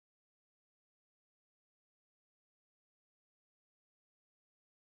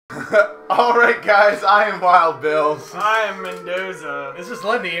Alright guys, I am Wild Bills. I am Mendoza. This is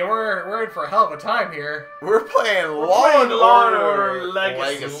Lindy, and we're in for a hell of a time here. We're playing Law and Order Order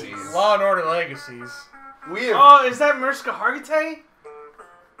Legacies. Law and Order Legacies. We have... Oh, is that Marishka Hargitay?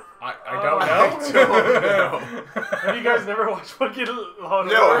 I don't know. I don't know. Have you guys never watched fucking Law and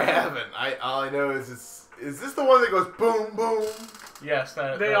No, Order? I haven't. All I know is is this the one that goes boom boom? Yes,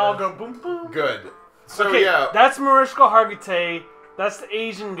 they all go boom boom. Good. So okay, yeah, that's Marishka Hargitay. That's the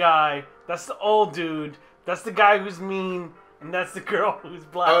Asian guy. That's the old dude. That's the guy who's mean. And that's the girl who's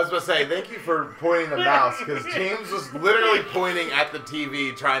black. I was about to say, thank you for pointing the mouse, because James was literally pointing at the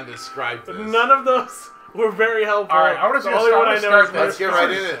TV trying to describe this. None of those were very helpful. Alright, I want to start. Let's get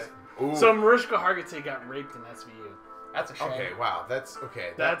right in it. Ooh. So Marishka Hargitay got raped in SVU. That's a shame. Okay, wow, that's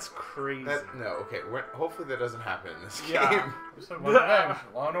okay. That's crazy. No, okay. Hopefully that doesn't happen in this game. Yeah.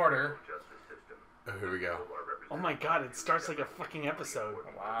 Law and Order. Oh, here we go. Oh my god, it starts like a fucking episode.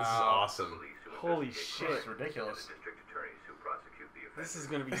 Wow. This is awesome. Holy shit. This is ridiculous. This is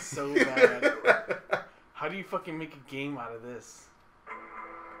gonna be so bad. How do you fucking make a game out of this?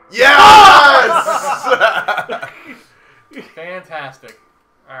 Yes! Fantastic.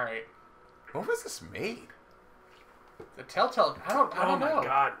 Alright. When was this made? The Telltale. I don't know. Oh my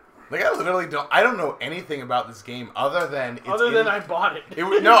god. Like, I literally don't know anything about this game other than I bought it.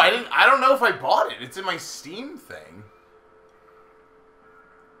 No, I didn't. I don't know if I bought it. It's in my Steam thing.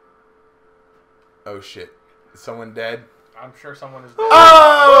 Oh shit! Is someone dead? I'm sure someone is dead.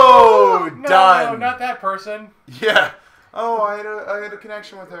 Oh, no, done. No, not that person. Yeah. Oh, I had a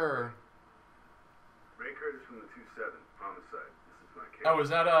connection with her. Ray Curtis from the 2-7 homicide. This is my case. Oh, is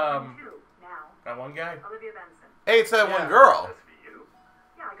that that one guy? Olivia Benson. Hey, it's that one girl. SVU.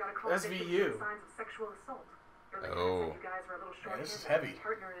 Yeah, I got a call. SVU. Signs of sexual assault. Oh. You guys were a little short. This is heavy.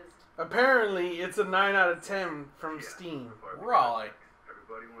 Partner is Apparently, it's a 9 out of 10 from Steam. Really?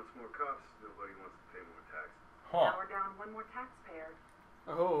 Everybody wants more cops. Nobody wants to pay more taxes. Huh. now we're down one more taxpayer.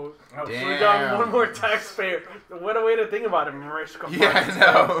 Oh, Damn. we're down one more taxpayer. What a way to think about it, Marishka. Yeah, I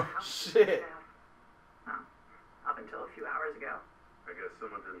know. Shit. Oh, up until a few hours ago. I guess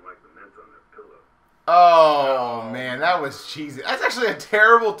someone didn't like the mint on their pillow. Oh man, that was cheesy. That's actually a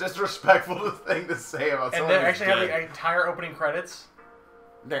terrible, disrespectful thing to say about And someone. they actually have the entire opening credits.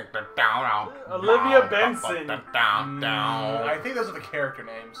 Olivia Benson. I think those are the character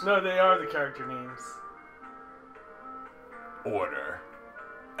names. No, they are the character names. Order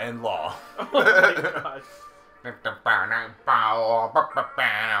and law. Oh my god. God,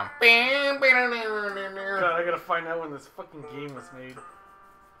 I gotta find out when this fucking game was made.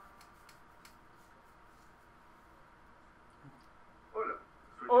 Hola.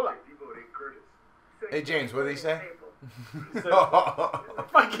 Hola. Soy Ray Curtis. Hey James, what did he say?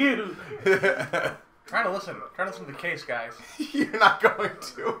 Fuck you. Try to listen to the case, guys. You're not going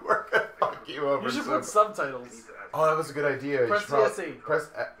to. We're gonna fuck you over. You should put subtitles. Oh, that was a good idea. Press ESC. Press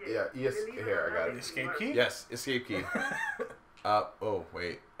yeah, ES. Here, I got The it. escape key? Yes, escape key. Oh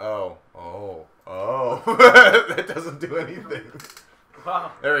wait. Oh. That doesn't do anything.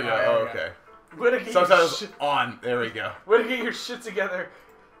 Wow. There we go. There Oh, we go. okay. Way to get Subtitles your shit, on. There we go. way to get your shit together.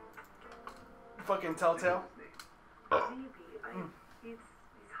 Fucking Telltale. He's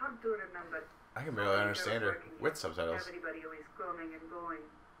hard to remember. I can barely understand her with subtitles. Everybody always coming and going.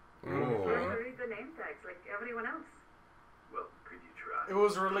 Ooh. Trying to read the name tags like everyone else. Well, could you try? It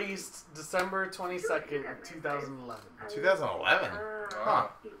was released December 22nd, 2011. 2011. Huh.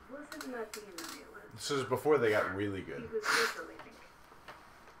 It wasn't Latino. It was. This was before they got really good. He was little, I think.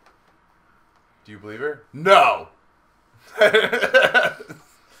 Do you believe her? No.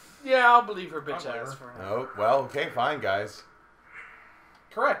 Yeah, I'll believe her bitch I'll believe ass her. for now. Oh well. Okay, fine, guys.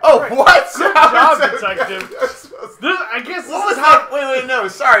 Correct. Oh, correct. what? Good job, detective. This, I guess What this was is how. that? Wait, no,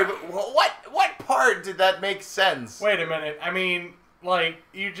 sorry, but what part did that make sense? Wait a minute. I mean, like,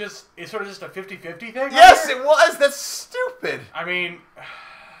 it's sort of just a 50-50 thing? Yes, right here? it was. That's stupid. I mean...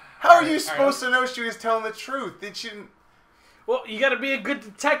 How are Alright, you supposed to know she was telling the truth? Did she? Well, you gotta be a good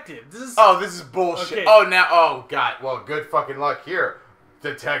detective. This is. Oh, this is bullshit. Okay. Oh, now, oh god. Well, good fucking luck here,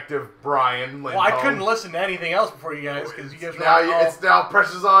 Detective Brian Lindholm. Well, I couldn't listen to anything else before you guys, because you guys were Now all... it's now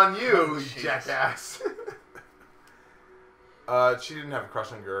pressure's on you, Oh, you jeez. jackass. She didn't have a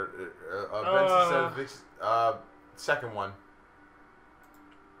crush on Gert. Benson said, second one.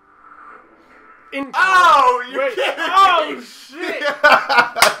 Oh, you Wait. kidding Oh me? shit!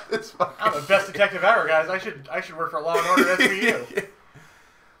 This fucking I'm the best detective ever, guys. I should work for Law and Order SVU.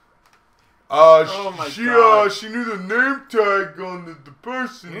 Oh my God. She knew the name tag on the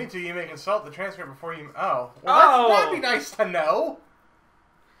person. You need to. You may consult the transcript before you... Oh. Well, Oh. that'd be nice to know.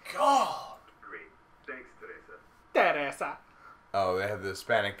 God. Great. Thanks, Teresa. That ass out. Oh, they have the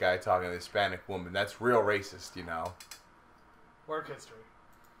Hispanic guy talking to the Hispanic woman. That's real racist, you know. Work history.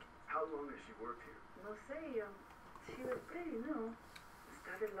 How long has she worked here? No sé, she was pretty new.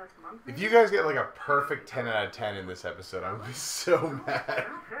 Started last month. If you guys get like a perfect 10 out of 10 in this episode, I'm gonna be so mad.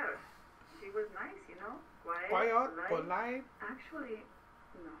 Not her. She was nice, you know. Quiet, polite. polite. Actually,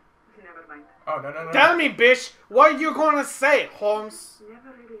 no. Never mind. Oh, no. Tell me, bitch, what you gonna say, Holmes?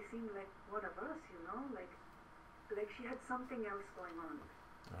 Never really seemed like one of us, you know. Like she had something else going on.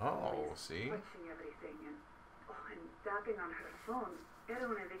 Oh, Always see? touching everything and tapping on her phone. Era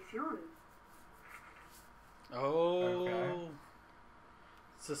una adicción. Oh. Okay.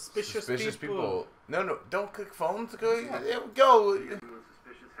 Suspicious people. No, don't click phones. Go. Go. Anyone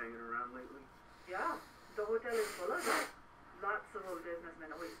suspicious hanging around lately? Yeah, the hotel is full of them. Lots of old businessmen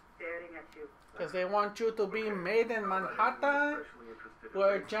always staring at you. Because they want you to be made in Manhattan Especially interested in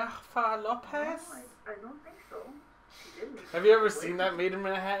with race? Jaffa No, Lopez. I don't think so. She didn't. Have you ever seen that Made in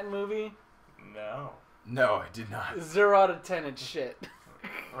Manhattan movie? No. No, I did not. 0 out of 10, it's shit.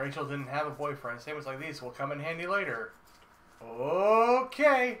 Rachel didn't have a boyfriend. Statements like these will come in handy later.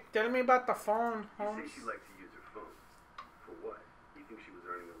 Okay. Tell me about the phone, You Holmes. say she liked to use her phone. For what? You think she was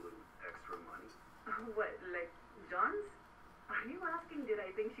earning a little extra money? What, like John's? Are you asking, did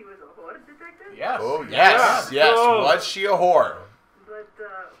I think she was a whore detective? Yes. Oh yes, Yeah. yes. Go. Was she a whore? But,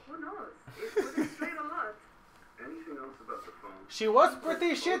 who knows? It would explain a lot. Anything else about the phone? She was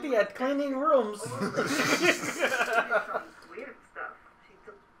pretty shitty at cleaning rooms. She did some weird stuff. She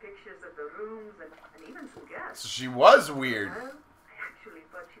took pictures of the rooms and even some gas. So she was weird. Well, I actually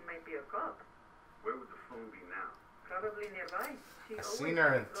thought she might be a cop. Where would the phone be now? Probably nearby. She I always seen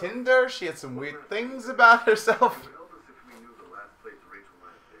her on was low. Tinder. She had some weird things about herself. It would help us if we knew the last place Rachel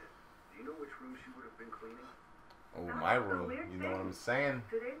might have been. Do you know which room she would have been cleaning? Oh, my room. You know what I'm saying?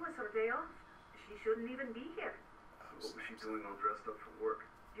 Today was her day off. She shouldn't even be here. What was she doing all dressed up for work?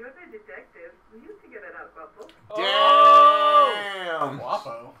 You're the detective. You figure it out, Guapo. Damn.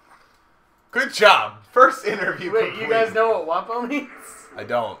 Guapo. Good job. First interview. Wait, you complete. guys know what WAPO means? I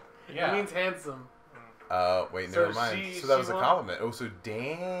don't. Yeah. It means handsome. Wait, So never mind. she- So that she was a won? compliment. Oh, so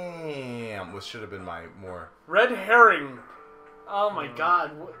damn. What should have been my more. Red herring. Oh my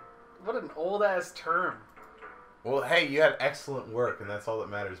god. What an old ass term. Well, hey, you had excellent work, and that's all that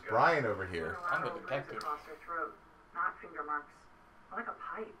matters. Brian over here. I'm the Lateral bruise detective. across her throat, not finger marks. Like a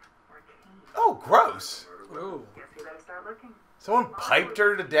pipe or a cane. Oh, gross. Ooh. Guess we better start looking. Someone piped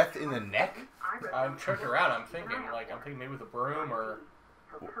her to death in the neck? I'm checking her out. I'm thinking maybe with a broom or.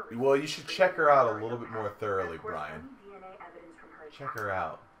 Well, you should check her out a little bit more thoroughly, Brian. Check her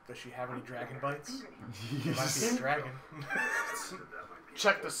out. Does she have any dragon bites? There might be a dragon.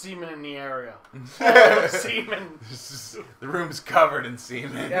 Check the semen in the area. Semen. The room's covered in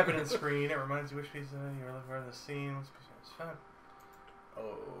semen. Evidence screen. It reminds you which piece you're looking for the scene. It's fun.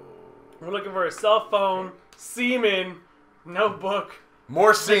 Oh. We're looking for a cell phone, semen, notebook,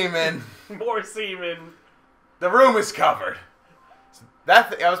 More semen. more semen. The room is covered. I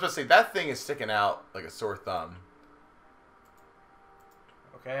was about to say, that thing is sticking out like a sore thumb.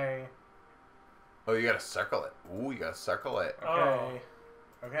 Okay. Oh, you gotta circle it. Ooh, you gotta circle it. Okay.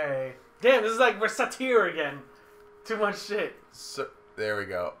 Okay. Damn, this is like we're satire again. Too much shit. So, there we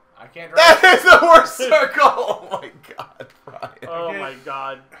go. I can't drive. That is the worst circle! Oh my god, Brian. Oh Okay. my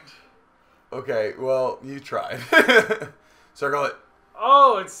god. Okay, well, you tried. Circle it.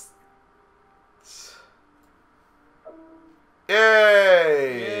 Oh, it's.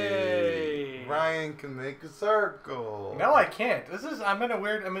 Yay! Yay. Ryan can make a circle. No, I can't. I'm in a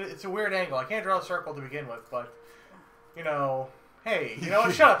weird. It's a weird angle. I can't draw a circle to begin with, but hey, you know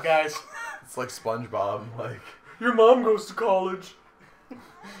what? Shut up, guys. It's like SpongeBob. Like, Your mom goes to college.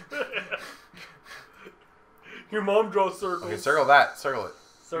 Your mom draws circles. okay, circle that. Circle it.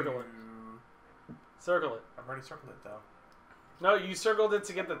 Circle it. Circle it. I've already circled it though. No, you circled it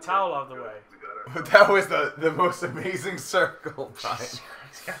to get the towel out of the way. We got our That was the most amazing circle, Brian.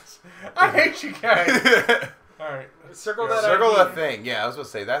 Guys, I hate you guys. All right. Circle that. Circle ID. that thing. Yeah, I was going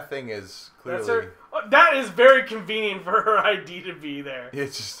to say, that thing is That's clearly... her. Oh, that is very convenient for her ID to be there.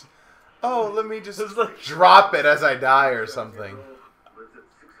 It's just... Oh, let me just It's like- drop it as I die or something. lives at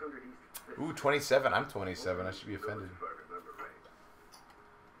 600 East 5th, Ooh, 27. I'm 27. I should be offended. if I remember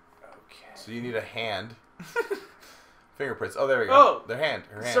right. Okay. So you need a hand. Fingerprints. Oh, there we go. Oh. Their hand.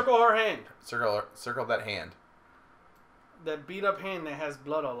 Her hand. Circle her hand. Circle that hand. That beat up hand that has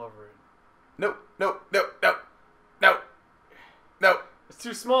blood all over it. No, no, no, no, no, no. It's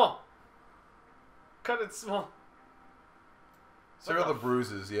too small. Cut it small. Circle the the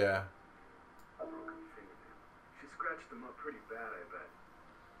bruises, yeah. Broken fingernail. She scratched them up pretty bad, I bet.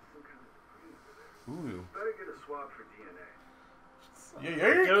 Some kind of debris under there. Ooh. Better get a swab for DNA. Yeah.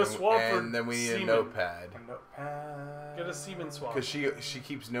 Get a swab for And then we need semen. a notepad. Get a semen swab. Because she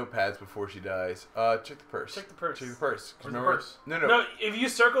keeps notepads before she dies. Check the purse. Check the purse. Check the purse. 'Cause Where's the remember- purse? No. No, if you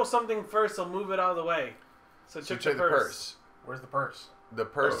circle something first, they'll move it out of the way. So So check, check the purse. Where's the purse? The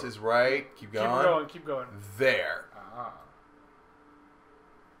purse is right. Keep going. Keep going. Keep going. There. Ah.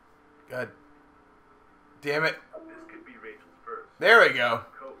 God damn it. This could be Rachel's purse. There we go.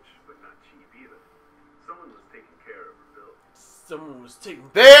 Coach, but not cheap either. Someone was taking care of her bill. Someone was taking.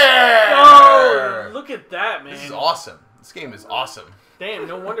 There! Oh, look at that, man! This is awesome. This game is awesome. Damn,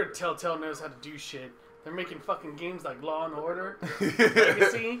 no wonder Telltale knows how to do shit. They're making fucking games like Law and Order,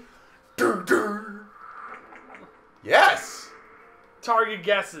 Legacy. Yes! Target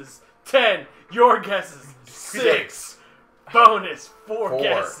guesses 10. Your guesses 6. Bonus 4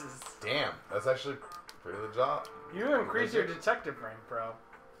 guesses. Damn, that's actually pretty good job. You increase your detective rank, bro.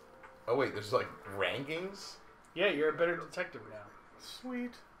 Oh wait, there's like rankings? Yeah, you're a better detective now.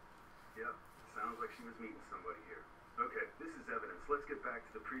 Sweet. Yep, sounds like she was meeting somebody here. Okay, this is evidence. Let's get back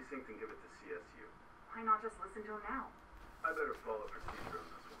to the precinct and give it to CSU. Why not just listen to him now? I better follow procedure on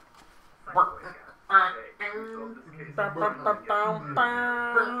this one. Psych boy scout. Hey, we solved this case.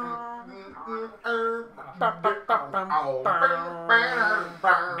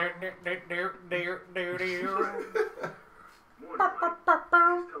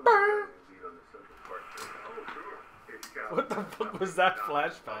 What the fuck was that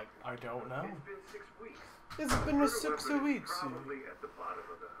flashback? I don't know. It's been 6 weeks. It's been a 6 weeks. Probably at the bottom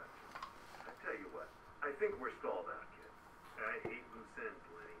of the hutch. I tell you what, I think we're stalled out, kid. I hate loose ends,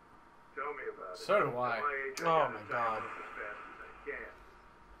 Lenny. Tell me about it. So do I. At my age, Oh gotta my tie God. them up as fast as I can.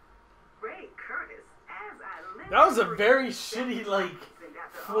 Ray Curtis, as I live. That was a very shitty, like,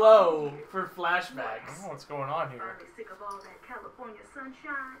 flow for I flashbacks. don't know what's going on here. Finally sick of all that California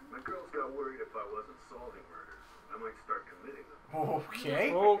sunshine. My girls got worried if I wasn't solving murders, I might start committing them.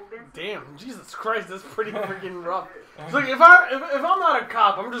 Okay. Oh, damn. Jesus Christ, that's pretty freaking rough. It's like, if I'm not a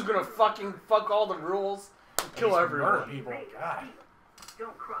cop, I'm just gonna fucking fuck all the rules and kill Murder everyone. people. Ray, God.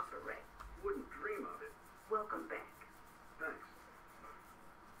 don't cross a Ray. Wouldn't dream of it. Welcome back. Thanks.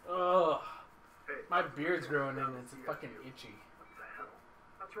 Ugh. Hey, My beard's growing in. It's fucking itchy. what the hell?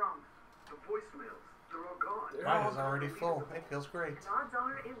 What's wrong? The voicemails, they're all gone. Mine is already full. It feels great. And odds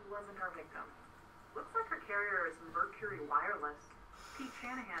are it wasn't our victim. Looks like her carrier is Mercury Wireless. Pete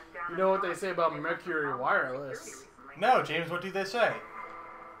Shanahan down You know what they say about Mercury Wireless? No, James, what do they say?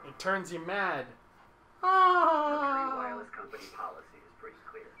 It turns you mad. Mercury Ah. Wireless Company policy is pretty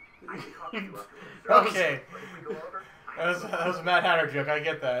clear. I can talk you up to a Okay. but if we go over, That was a Mad Hatter joke. I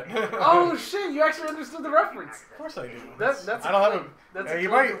get that. Oh shit! You actually understood the reference. Of course I do. That's I don't have clean- a. that's Yeah, a you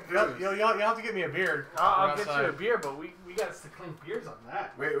clean might. bruise. You'll have to get me a beard. I'll From get you outside. a beer, but we got to clean beers on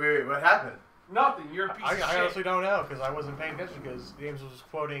that. Wait, what happened? Nothing. You're a piece I of shit. honestly don't know because I wasn't paying attention because James was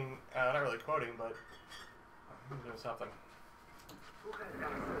quoting. Not really quoting, but he was doing something. who had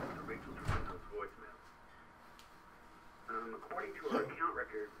access to Rachel Trevino's voicemail? According to our account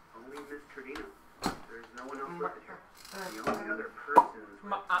record, only Miss Trevino. There's no one else listed here. The only other persons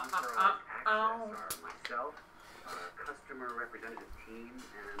with authorized access are myself, our customer representative team,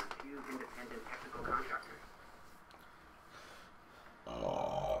 and a few independent technical contractors.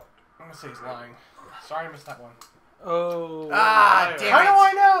 I'm gonna say he's lying. Sorry, I missed that one. Oh. Ah, damn How it. do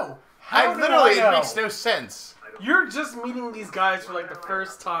I know? How I do literally, I know? it makes no sense. You're just meeting these guys for like the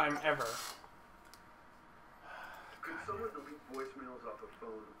first time ever. Could someone delete voicemails off a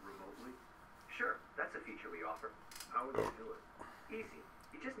phone remotely? Sure, that's a feature we offer. How would you do it? Easy.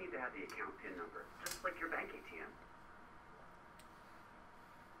 You just need to have the account PIN number, just like your bank ATM.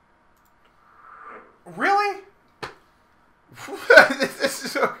 Really? This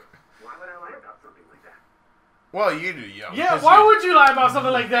is so... Why would I lie about something like that? Well, you do, yo. Yeah, why would you lie about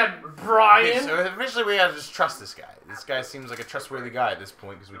something like that, Okay, Brian? so officially we gotta just trust this guy. This guy seems like a trustworthy guy at this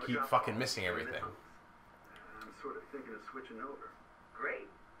point because we keep fucking missing everything. I'm sort of thinking of switching over. Great.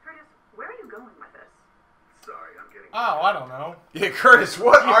 Curtis, where are you going with this? Sorry, I'm getting... Oh, I don't know. Yeah, Curtis,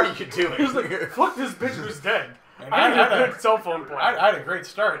 what are you doing? He was like, fuck this bitch who's dead. And I need I- a good cell phone plan. I had a great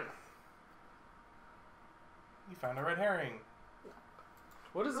start. You found a red herring.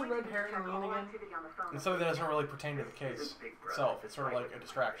 What does the red herring Check mean all again? activity on the phone. And something that doesn't really pertain to the case itself. It's sort of like a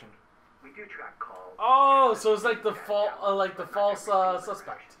distraction. We do track calls. Oh, so it's like the false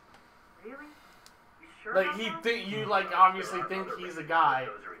suspect. Really? You sure Like about that? you like obviously think he's a guy,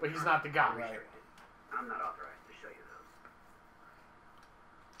 but he's not the guy. Right. I'm not authorized to show you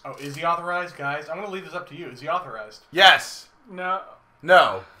those. Oh, is he authorized, guys? I'm gonna leave this up to you. Is he authorized? Yes. No,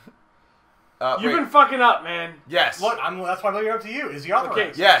 No. you've Wait. been fucking up, man. Yes. Look, that's why I'm leaving it up to you. Is he authorized?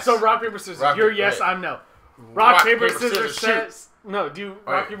 Okay, Yes. So rock paper scissors. Rock, You're yes, wait. I'm no. Rock, paper, scissors, says. No, do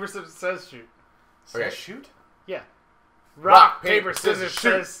rock, paper, scissors, says shoot. Okay. Says shoot? Yeah. Rock, paper, scissors,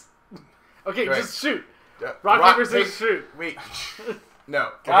 says. Okay, just shoot. Rock, paper, scissors, shoot. Wait.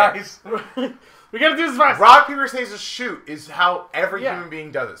 No. Guys. We gotta do this fast. Rock, paper, scissors, shoot is how every human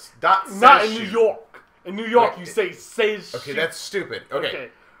being does this. Not in New York. In New York, you say shoot. Okay, that's stupid. Okay.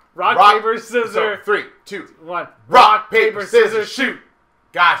 Rock, paper, scissors. So, 3, 2, 1. Rock, paper, scissors, shoot.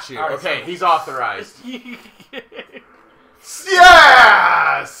 Got you. Right, okay, so he's authorized.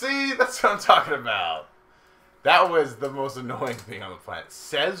 Yeah! See, that's what I'm talking about. That was the most annoying thing on the planet.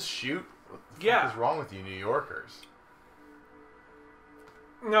 Says shoot? What the fuck is wrong with you, New Yorkers?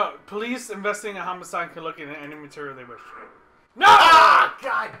 No, police investigating a homicide can look at any material they wish. No! Ah!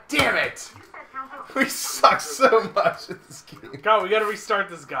 God damn it! We suck so much at this game. God, we gotta restart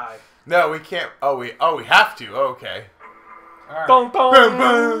this guy. No, we can't. Oh, we have to. Okay. All right. Boom, boom. Boom,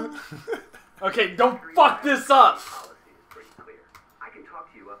 boom. Okay, don't fuck this up. Policy is pretty clear. I can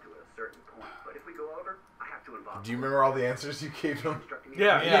talk to you up to a certain point, but if we go over, I have to involve. Do you remember all the answers you gave him?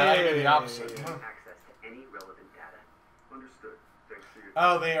 Yeah, The opposite. Access to any relevant data. Understood. Thanks for your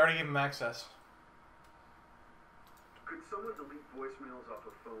Oh, they already gave him access. Could someone delete voicemails off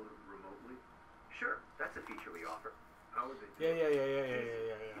a phone remotely? Sure, that's a feature we offer. How would they do it?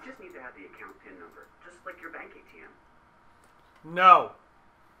 Yeah. You just need to have the account PIN number, just like your bank ATM. No.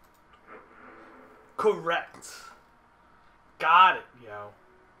 Correct. Got it, yo.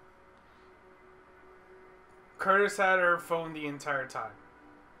 Curtis had her phone the entire time.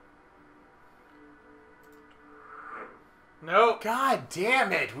 Nope. God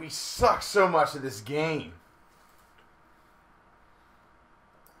damn it! We suck so much at this game.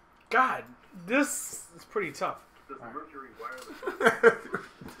 God, this is pretty tough. Does the Mercury wireless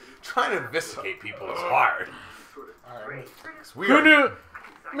Trying to investigate people is hard. sort of All right. Who knew?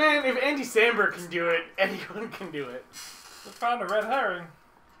 Man, if Andy Samberg can do it, anyone can do it. We found a red herring.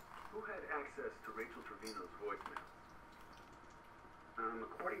 Who had access to Rachel Trevino's voicemail?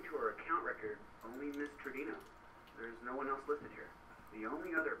 According to her account record, only Miss Trevino. There's no one else listed here. The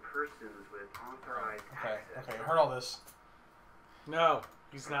only other persons with authorized access. Okay, I heard all this. No,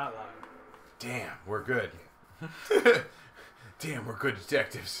 he's not lying. Damn, we're good. Damn, we're good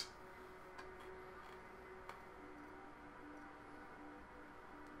detectives.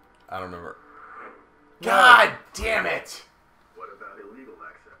 I don't remember. God damn it! What about illegal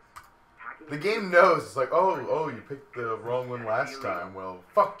access? Hacking The game knows. It's like, oh, you picked the wrong one last time. Well,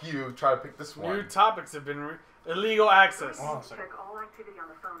 fuck you. Try to pick this New one. topics have been illegal access. Hold on a second. Check all activity on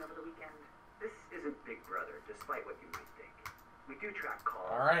the phone over the weekend. This isn't Big Brother, despite what you might think. We do track calls,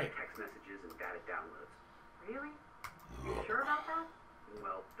 All right. text messages, and data downloads. Really? You sure about that?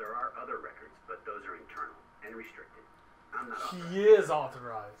 Well, there are other records, but those are internal and restricted. I'm not authorized. He is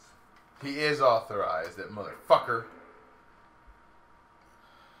authorized. He is authorized, that motherfucker.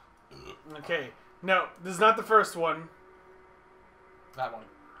 Okay, no, this is not the first one. That one.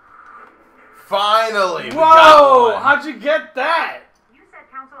 Finally, we Whoa! got one. How'd you get that? You said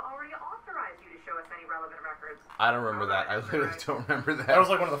council already authorized you to show us any relevant records. I don't remember that. I literally don't remember that. That was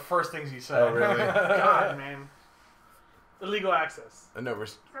like one of the first things he said. Oh, really? God, man. Illegal access. No, we're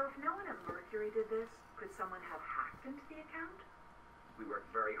So if no one at Mercury did this, could someone have hacked into the account? We work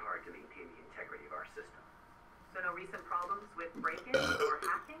very hard to maintain the integrity of our system. So no recent problems with break-ins or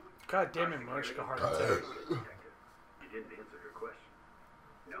hacking? God damn it, Marishka Hargitay. Detective, you didn't answer her question.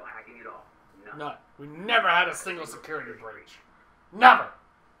 No hacking at all. None. None. We never had a single security breach. Never.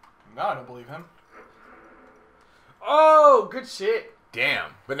 No, I don't believe him. Oh, good shit.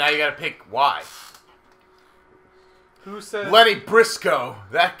 damn. But now you gotta pick why. Who said? Lenny Briscoe,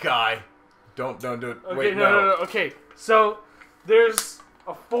 that guy. Don't do it. Okay, Wait, no. Okay, so there's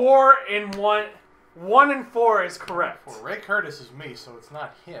a 4 and 1. 1 and 4 is correct. Well, Ray Curtis is me, so it's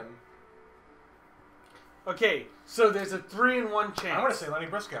not him. Okay, so there's a 3 and 1 chance. I'm gonna say Lenny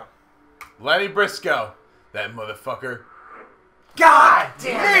Briscoe. Lenny Briscoe, that motherfucker. God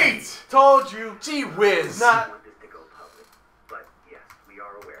damn it! Told you. Gee whiz. We Not. want this to go public, but yes, we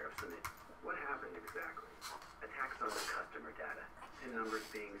are aware of some. What happened exactly? Attacks on the customer data, PIN numbers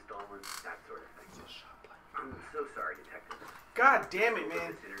being stolen, that sort of thing. I'm so sorry, detective. God damn it,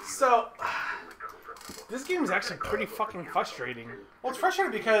 man. So this game is actually pretty fucking frustrating. Well, it's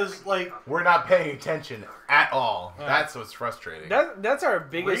frustrating because, like, We're not paying attention at all. Yeah. That's what's frustrating. That's our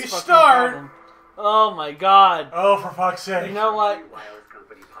biggest fucking Restart. problem. Oh my god. oh, for fuck's sake. You know what? Wireless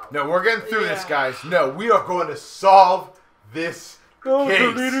company policy. No, we're getting through this, Yeah. guys. No, we are going to solve this Oh, case.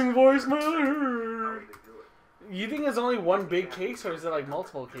 deleting How voicemail. would they do it? You think it's only one big case, or is it like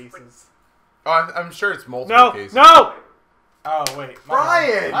multiple cases? Oh, I'm sure it's multiple No, cases. no. Oh, wait.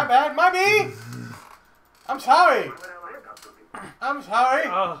 Brian! My bad. My me! I'm sorry. Why would I lie about something? I'm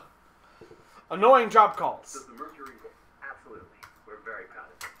sorry. Annoying drop calls. Does the Mercury... Absolutely. We're very proud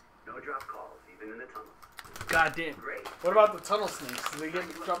of it. No drop calls, even in the tunnel. God damn. Great. What about the tunnel snakes? Do they get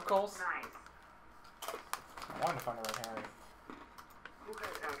drop calls? Nice. I wanted to find a red herring. Who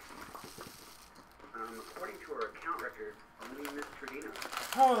has access? According to our account record, only Miss Trudino.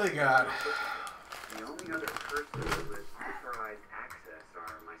 Holy God. The only other person with authorized access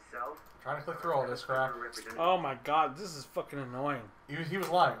are myself. Trying to click through all this crap. Oh my god, this is fucking annoying. He was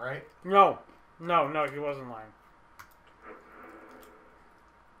lying, right? No, he wasn't lying.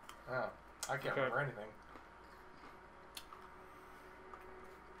 Oh, I can't remember anything.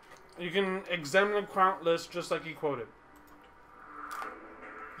 You can examine the account list just like he quoted.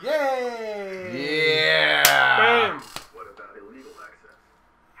 Yay! Yeah. Bam! What about illegal access?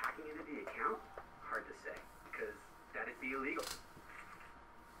 Hacking into the account? Hard to say, because that'd be illegal.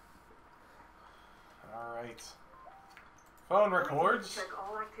 Alright. Phone records. Check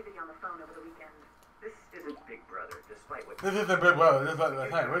all activity on the phone over the weekend. This isn't Big Brother, despite what... This is the big brother. This is the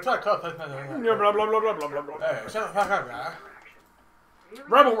thing. We're talking about Blah blah blah blah blah blah blah blah. Hey, shut the fuck up, guy. Really?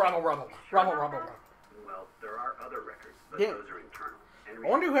 Rebel. Well, there are other records, but Yeah. those are internal. And I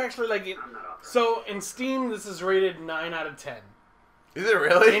wonder who actually like it. I'm not authorized. So in Steam, this is rated 9 out of 10. Is it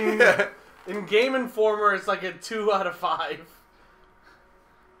really? In Game Informer, it's like a 2 out of 5.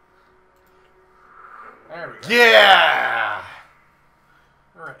 There we go. Yeah.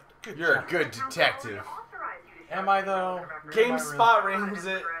 Alright. Good You're a job. good detective. Am I though? GameSpot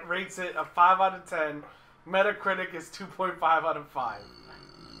rates it a 5 out of 10. Metacritic is 2.5 out of 5.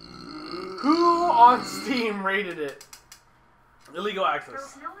 Who on Steam rated it? Illegal So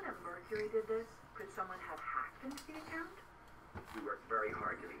access. if no one at Mercury did this, could someone have hacked into the account? We work very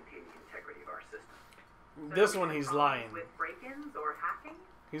hard to maintain the integrity of our system. This one, he's lying. With break-ins or hacking?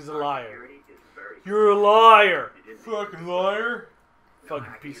 He's a liar. Security is very... You're a liar. You didn't Fucking liar.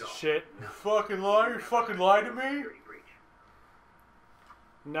 Fucking piece of shit. Fucking liar. You fucking lied to me. security breach.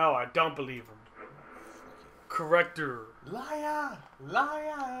 No, I don't believe him. Corrector. Liar.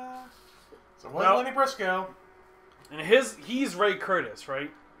 Liar. So what's No. Lenny Briscoe? And he's Ray Curtis, right?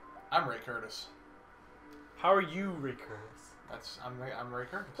 I'm Ray Curtis. How are you, Ray Curtis? I'm Ray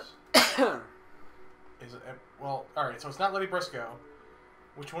Curtis. Is it? Well, all right. So it's not Lenny Briscoe.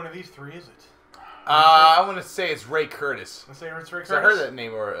 Which one of these three is it? I want to say it's Ray Curtis. Let's say it's Ray Curtis. 'Cause I heard that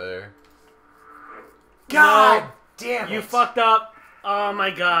name earlier. God damn it! You fucked up. Oh my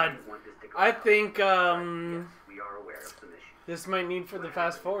god. We want this to go I out. think Yes, we are aware of some issues. this might need for the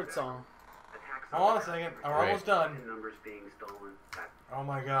fast forward song. Attacks Hold on a second. We're almost done. and numbers being stolen. That Oh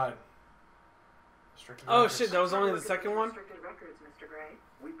my god. Restricted Oh records. shit, that was only the second one? Restricted records, Mr. Gray.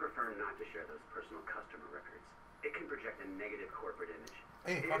 we prefer not to share those personal customer records. It can project a negative corporate image.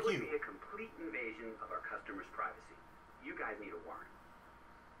 Hey, It fuck would you. be a complete invasion of our customers' privacy. You guys need a warrant.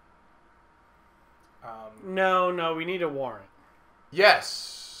 No, we need a warrant.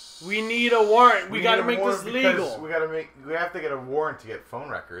 Yes. We need a warrant. We need gotta a make this warrant because legal. We have to get a warrant to get phone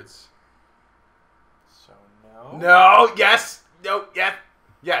records. So no. No. Yes. No. Yes.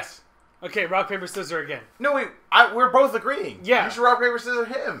 Yes. Okay, rock, paper, scissors again. No. Wait. We're both agreeing. Yeah. You should rock paper scissors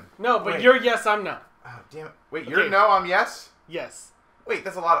him. No, but Wait. you're yes, I'm no. Oh damn it! Wait. Okay. You're no. I'm yes. Yes. Wait.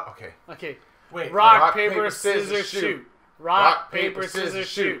 That's a lot of. Okay. Okay. Wait. Rock, paper, scissors, shoot. Rock, paper, scissors,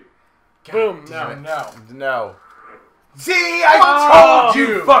 shoot. God Boom. damn No. it. No. No. See, I Oh. told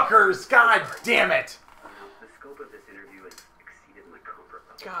you, fuckers! God damn it! The scope of this interview has exceeded my comfort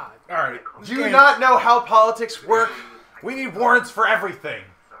level. God. All right. Do you not know how politics work? We need warrants for everything.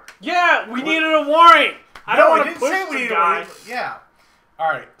 Sorry. Yeah, we needed a warrant. I don't No, want we to didn't push say we the needed guy. Yeah. All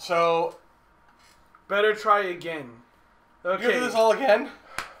right. So Better try again. you Okay. do this all again.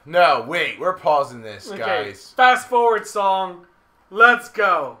 No, wait, we're pausing this, Okay. guys. Fast forward song. Let's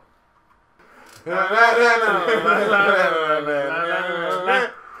go.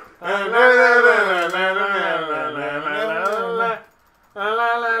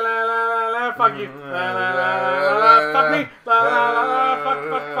 Fuck you. Fuck me.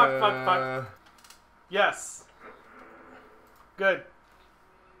 Fuck. Yes. Good.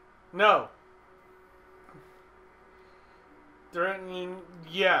 No.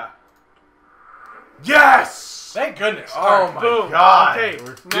 Yeah. Yes! Thank goodness. Oh my Boom. god. Okay.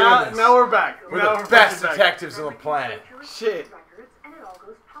 We're Now doing this. we're back. We're Now the best fucking back. detectives on the planet. Shit. Records, and it all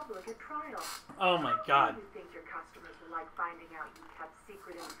goes public at trial. Oh my god. You think your customers will like finding out you kept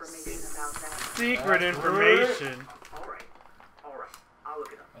secret information about them? Secret information. All right. I'll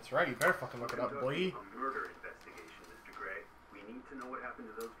look it up. That's right. You better fucking look it up, boy. A murder investigation, Mr. Gray. We need to know what happened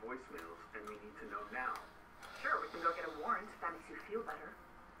to those voicemails, and we need to know now. Sure, we can go get a warrant if that makes you feel better.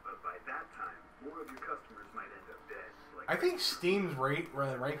 But by that time, more of your customers might end up dead. Like I think Steam's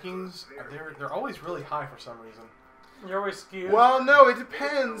rankings, they're always really high for some reason. You're always skewed. Well, no, it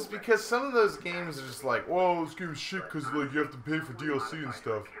depends because some of those games are just like, whoa, this game's shit because like you have to pay for DLC and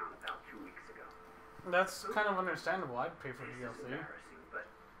stuff. That's kind of understandable. I'd pay for DLC.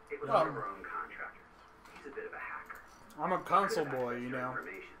 It was one of our own contractors. He's a bit of a hacker. I'm a console boy, you know.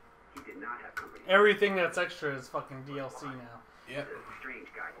 He did not have company. Everything that's extra is fucking DLC now. Yep. Strange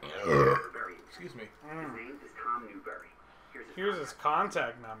guy. Excuse me. His name is Tom Newberry. Here's his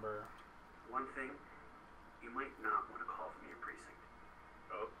contact number. One thing, you might not want to call from your precinct.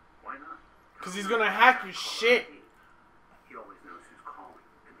 Oh, why not? Because he's gonna hack your shit. He always knows who's calling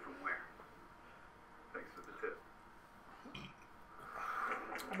and from where. Thanks for the tip.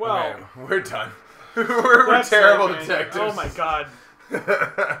 Well, okay, we're done. we're terrible detectives. Oh my god.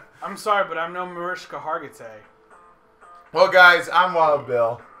 I'm sorry, but I'm no Marishka Hargitay. Well, guys, I'm Wild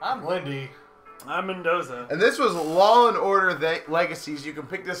Bill. I'm Lindy. I'm Mendoza. And this was Law and Order Legacies. You can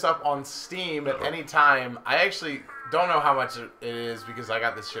pick this up on Steam at any time. I actually don't know how much it is because I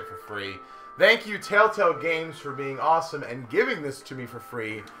got this shit for free. Thank you, Telltale Games, for being awesome and giving this to me for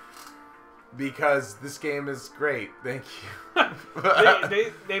free because this game is great. Thank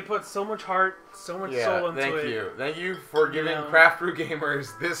you. they put so much heart, so much soul into it. Thank you. Thank you for giving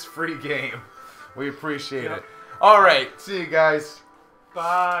CraftBrewGamers this free game. We appreciate it. All right. See you guys.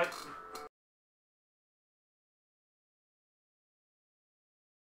 Bye.